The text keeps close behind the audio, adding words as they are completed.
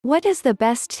What is the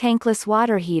best tankless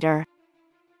water heater?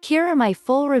 Here are my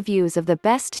full reviews of the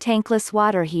best tankless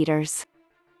water heaters.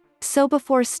 So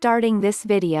before starting this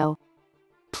video,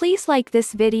 please like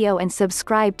this video and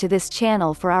subscribe to this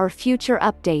channel for our future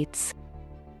updates.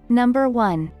 Number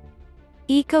 1.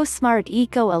 EcoSmart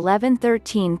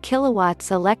ECO1113 kilowatts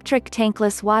electric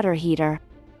tankless water heater.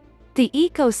 The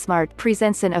EcoSmart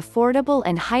presents an affordable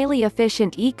and highly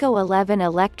efficient ECO11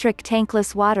 electric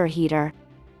tankless water heater.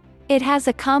 It has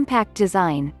a compact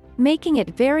design, making it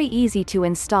very easy to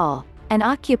install, and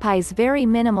occupies very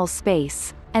minimal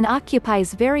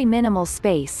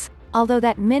space, although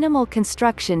that minimal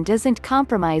construction doesn't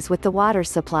compromise with the water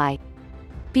supply.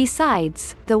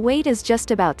 Besides, the weight is just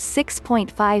about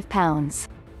 6.5 pounds.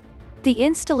 The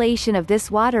installation of this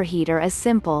water heater is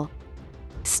simple.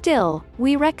 Still,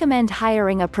 we recommend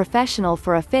hiring a professional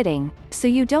for a fitting, so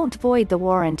you don't void the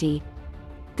warranty.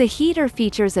 The heater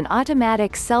features an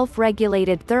automatic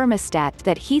self-regulated thermostat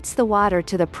that heats the water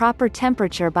to the proper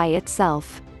temperature by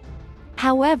itself.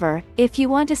 However, if you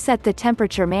want to set the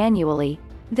temperature manually,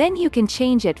 then you can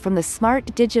change it from the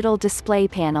smart digital display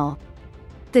panel.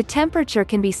 The temperature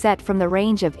can be set from the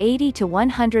range of 80 to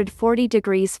 140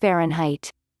 degrees Fahrenheit.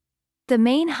 The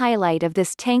main highlight of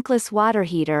this tankless water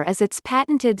heater is its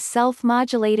patented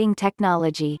self-modulating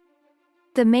technology.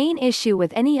 The main issue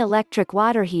with any electric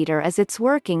water heater is its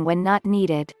working when not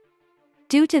needed.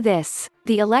 Due to this,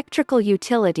 the electrical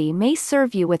utility may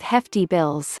serve you with hefty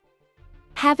bills.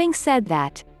 Having said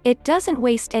that, it doesn't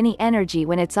waste any energy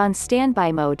when it's on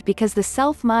standby mode because the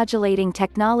self-modulating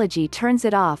technology turns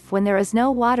it off when there is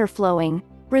no water flowing,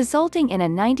 resulting in a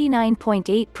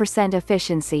 99.8%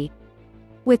 efficiency.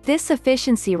 With this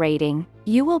efficiency rating,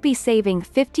 you will be saving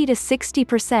 50 to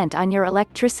 60% on your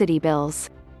electricity bills.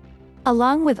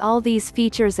 Along with all these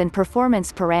features and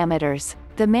performance parameters,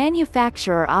 the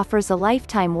manufacturer offers a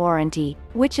lifetime warranty,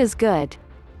 which is good.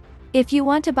 If you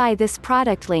want to buy this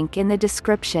product, link in the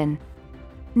description.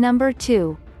 Number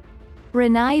 2.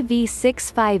 Rinnai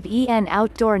RUE160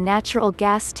 Outdoor Natural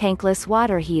Gas Tankless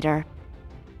Water Heater.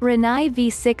 Rinnai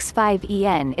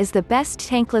RUE160 is the best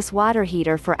tankless water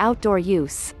heater for outdoor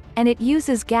use, and it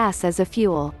uses gas as a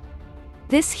fuel.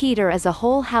 This heater is a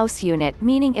whole house unit,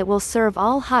 meaning it will serve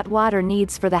all hot water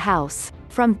needs for the house,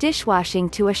 from dishwashing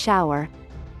to a shower.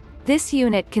 This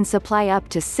unit can supply up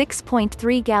to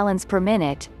 6.3 gallons per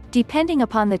minute, depending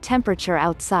upon the temperature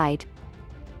outside.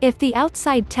 If the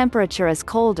outside temperature is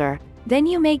colder, then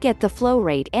you may get the flow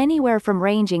rate anywhere from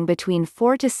ranging between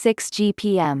 4 to 6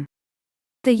 GPM.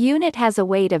 The unit has a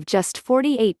weight of just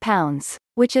 48 pounds,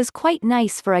 which is quite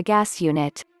nice for a gas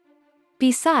unit.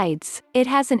 Besides, it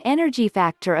has an energy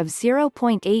factor of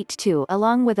 0.82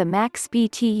 along with a max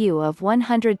BTU of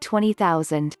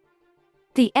 120,000.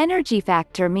 The energy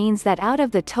factor means that out of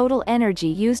the total energy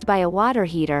used by a water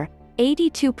heater,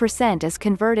 82% is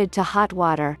converted to hot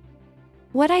water.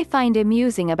 What I find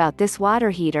amusing about this water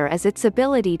heater is its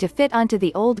ability to fit onto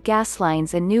the old gas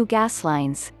lines and new gas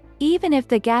lines, even if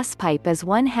the gas pipe is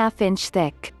 1/2 inch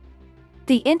thick.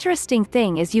 The interesting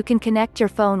thing is you can connect your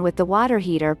phone with the water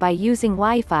heater by using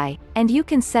Wi-Fi, and you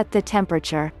can set the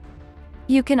temperature.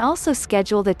 You can also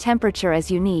schedule the temperature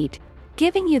as you need,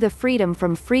 giving you the freedom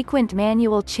from frequent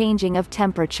manual changing of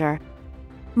temperature.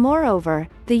 Moreover,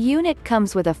 the unit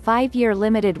comes with a 5-year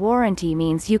limited warranty,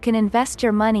 means you can invest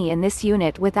your money in this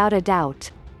unit without a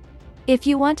doubt. If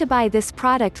you want to buy this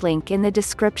product, link in the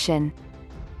description.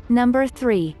 Number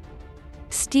 3.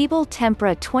 Steeple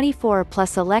Tempra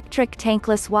 24+ Electric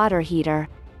Tankless Water Heater.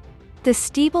 The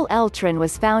Stiebel Eltron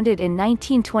was founded in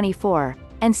 1924,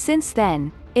 and since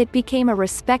then, it became a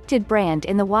respected brand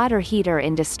in the water heater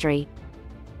industry.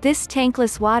 This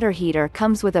tankless water heater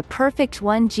comes with a perfect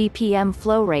 1 GPM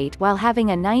flow rate while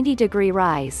having a 90-degree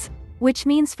rise, which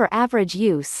means for average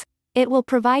use, it will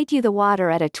provide you the water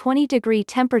at a 20-degree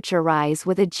temperature rise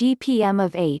with a GPM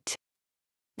of 8.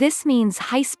 This means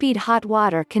high-speed hot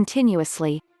water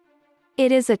continuously.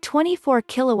 It is a 24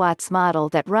 kilowatts model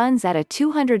that runs at a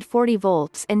 240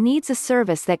 volts and needs a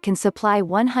service that can supply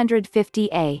 150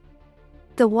 A.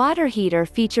 The water heater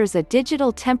features a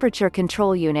digital temperature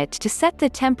control unit to set the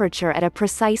temperature at a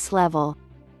precise level.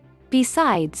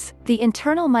 Besides, the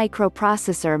internal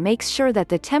microprocessor makes sure that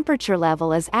the temperature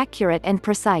level is accurate and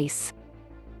precise.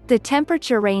 The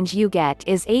temperature range you get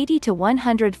is 80 to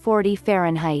 140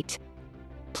 Fahrenheit.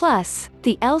 Plus,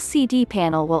 the LCD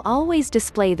panel will always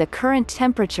display the current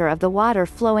temperature of the water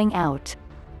flowing out.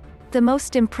 The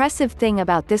most impressive thing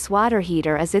about this water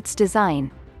heater is its design,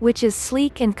 which is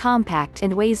sleek and compact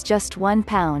and weighs just 1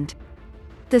 pound.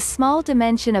 The small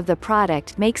dimension of the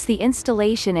product makes the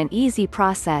installation an easy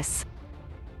process.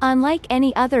 Unlike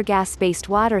any other gas-based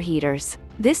water heaters,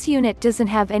 This unit doesn't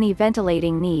have any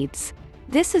ventilating needs.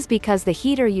 This is because the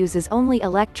heater uses only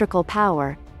electrical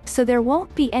power, so there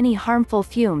won't be any harmful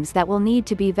fumes that will need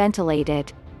to be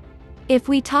ventilated. If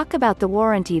we talk about the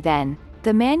warranty then,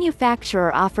 the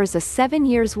manufacturer offers a 7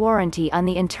 years warranty on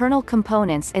the internal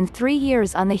components and 3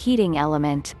 years on the heating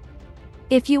element.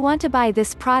 If you want to buy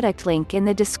this product, link in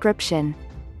the description.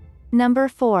 Number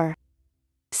 4.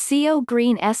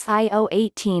 CoGreen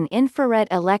SOI18 Infrared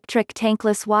Electric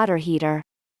Tankless Water Heater.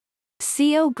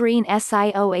 CoGreen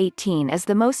SOI18 is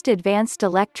the most advanced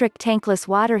electric tankless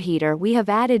water heater we have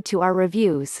added to our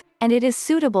reviews, and it is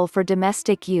suitable for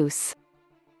domestic use.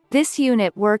 This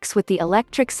unit works with the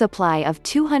electric supply of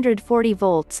 240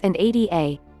 volts and 80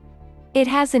 A. It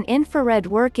has an infrared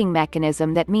working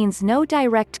mechanism that means no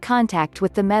direct contact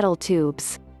with the metal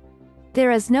tubes.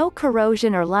 There is no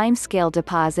corrosion or limescale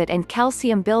deposit and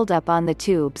calcium buildup on the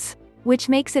tubes, which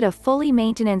makes it a fully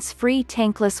maintenance-free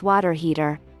tankless water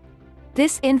heater.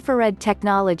 This infrared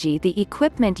technology the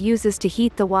equipment uses to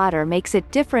heat the water makes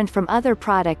it different from other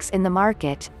products in the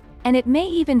market, and it may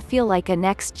even feel like a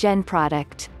next-gen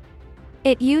product.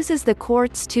 It uses the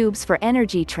quartz tubes for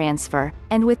energy transfer,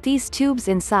 and with these tubes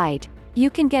inside, you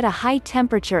can get a high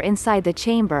temperature inside the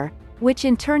chamber, which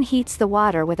in turn heats the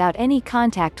water without any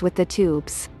contact with the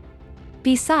tubes.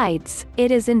 Besides,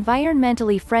 it is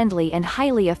environmentally friendly and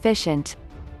highly efficient.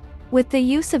 With the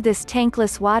use of this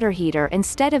tankless water heater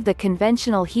instead of the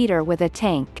conventional heater with a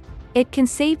tank, it can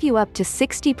save you up to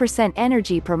 60%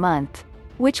 energy per month,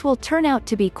 which will turn out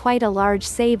to be quite a large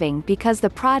saving because the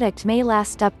product may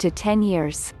last up to 10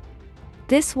 years.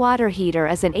 This water heater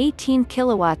is an 18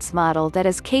 kilowatts model that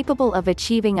is capable of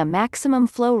achieving a maximum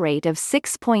flow rate of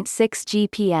 6.6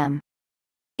 GPM.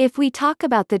 If we talk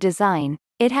about the design,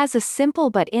 it has a simple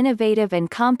but innovative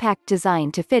and compact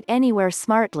design to fit anywhere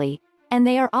smartly, and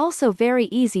they are also very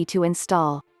easy to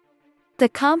install. The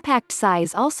compact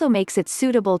size also makes it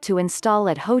suitable to install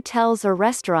at hotels or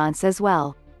restaurants as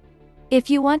well. If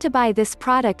you want to buy this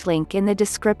product, link in the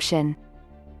description.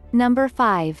 Number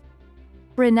 5.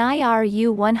 Rinnai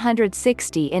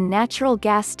RUE160 Natural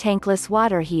Gas Tankless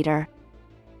Water Heater.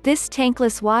 This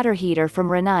tankless water heater from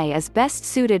Rinnai is best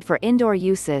suited for indoor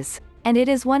uses, and it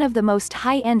is one of the most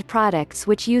high-end products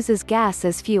which uses gas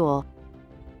as fuel.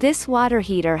 This water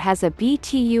heater has a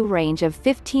BTU range of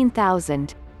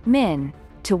 15,000 min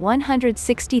to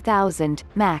 160,000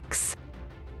 max.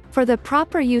 For the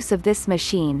proper use of this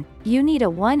machine, you need a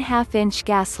 1/2 inch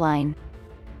gas line.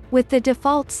 With the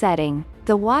default setting,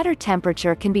 the water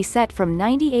temperature can be set from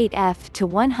 98 F to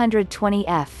 120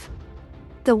 F.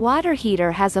 The water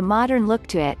heater has a modern look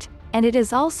to it, and it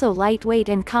is also lightweight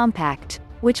and compact,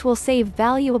 which will save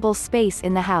valuable space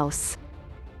in the house.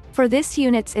 For this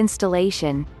unit's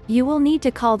installation, you will need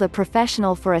to call the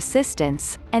professional for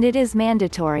assistance, and it is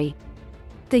mandatory.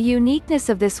 The uniqueness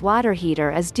of this water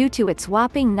heater is due to its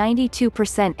whopping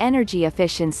 92% energy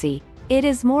efficiency. It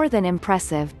is more than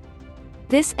impressive.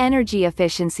 This energy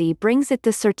efficiency brings it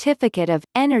the certificate of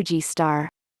Energy Star.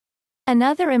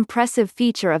 Another impressive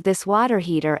feature of this water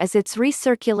heater is its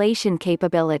recirculation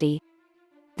capability.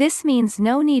 This means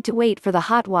no need to wait for the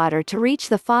hot water to reach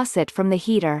the faucet from the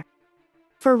heater.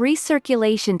 For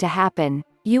recirculation to happen,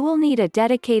 you will need a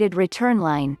dedicated return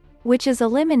line, which is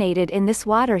eliminated in this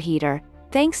water heater,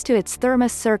 thanks to its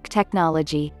ThermoCirc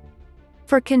technology.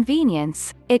 For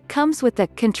convenience, it comes with the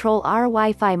Control R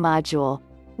Wi-Fi module,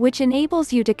 which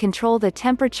enables you to control the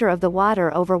temperature of the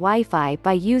water over Wi-Fi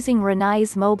by using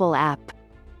Rinnai's mobile app.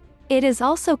 It is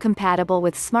also compatible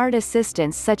with smart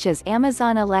assistants such as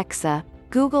Amazon Alexa,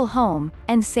 Google Home,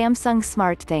 and Samsung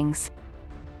SmartThings.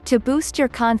 To boost your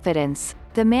confidence,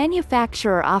 the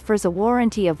manufacturer offers a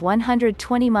warranty of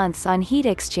 120 months on heat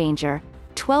exchanger,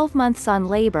 12 months on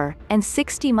labor, and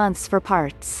 60 months for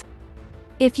parts.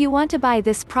 If you want to buy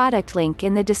this product, link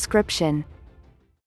in the description.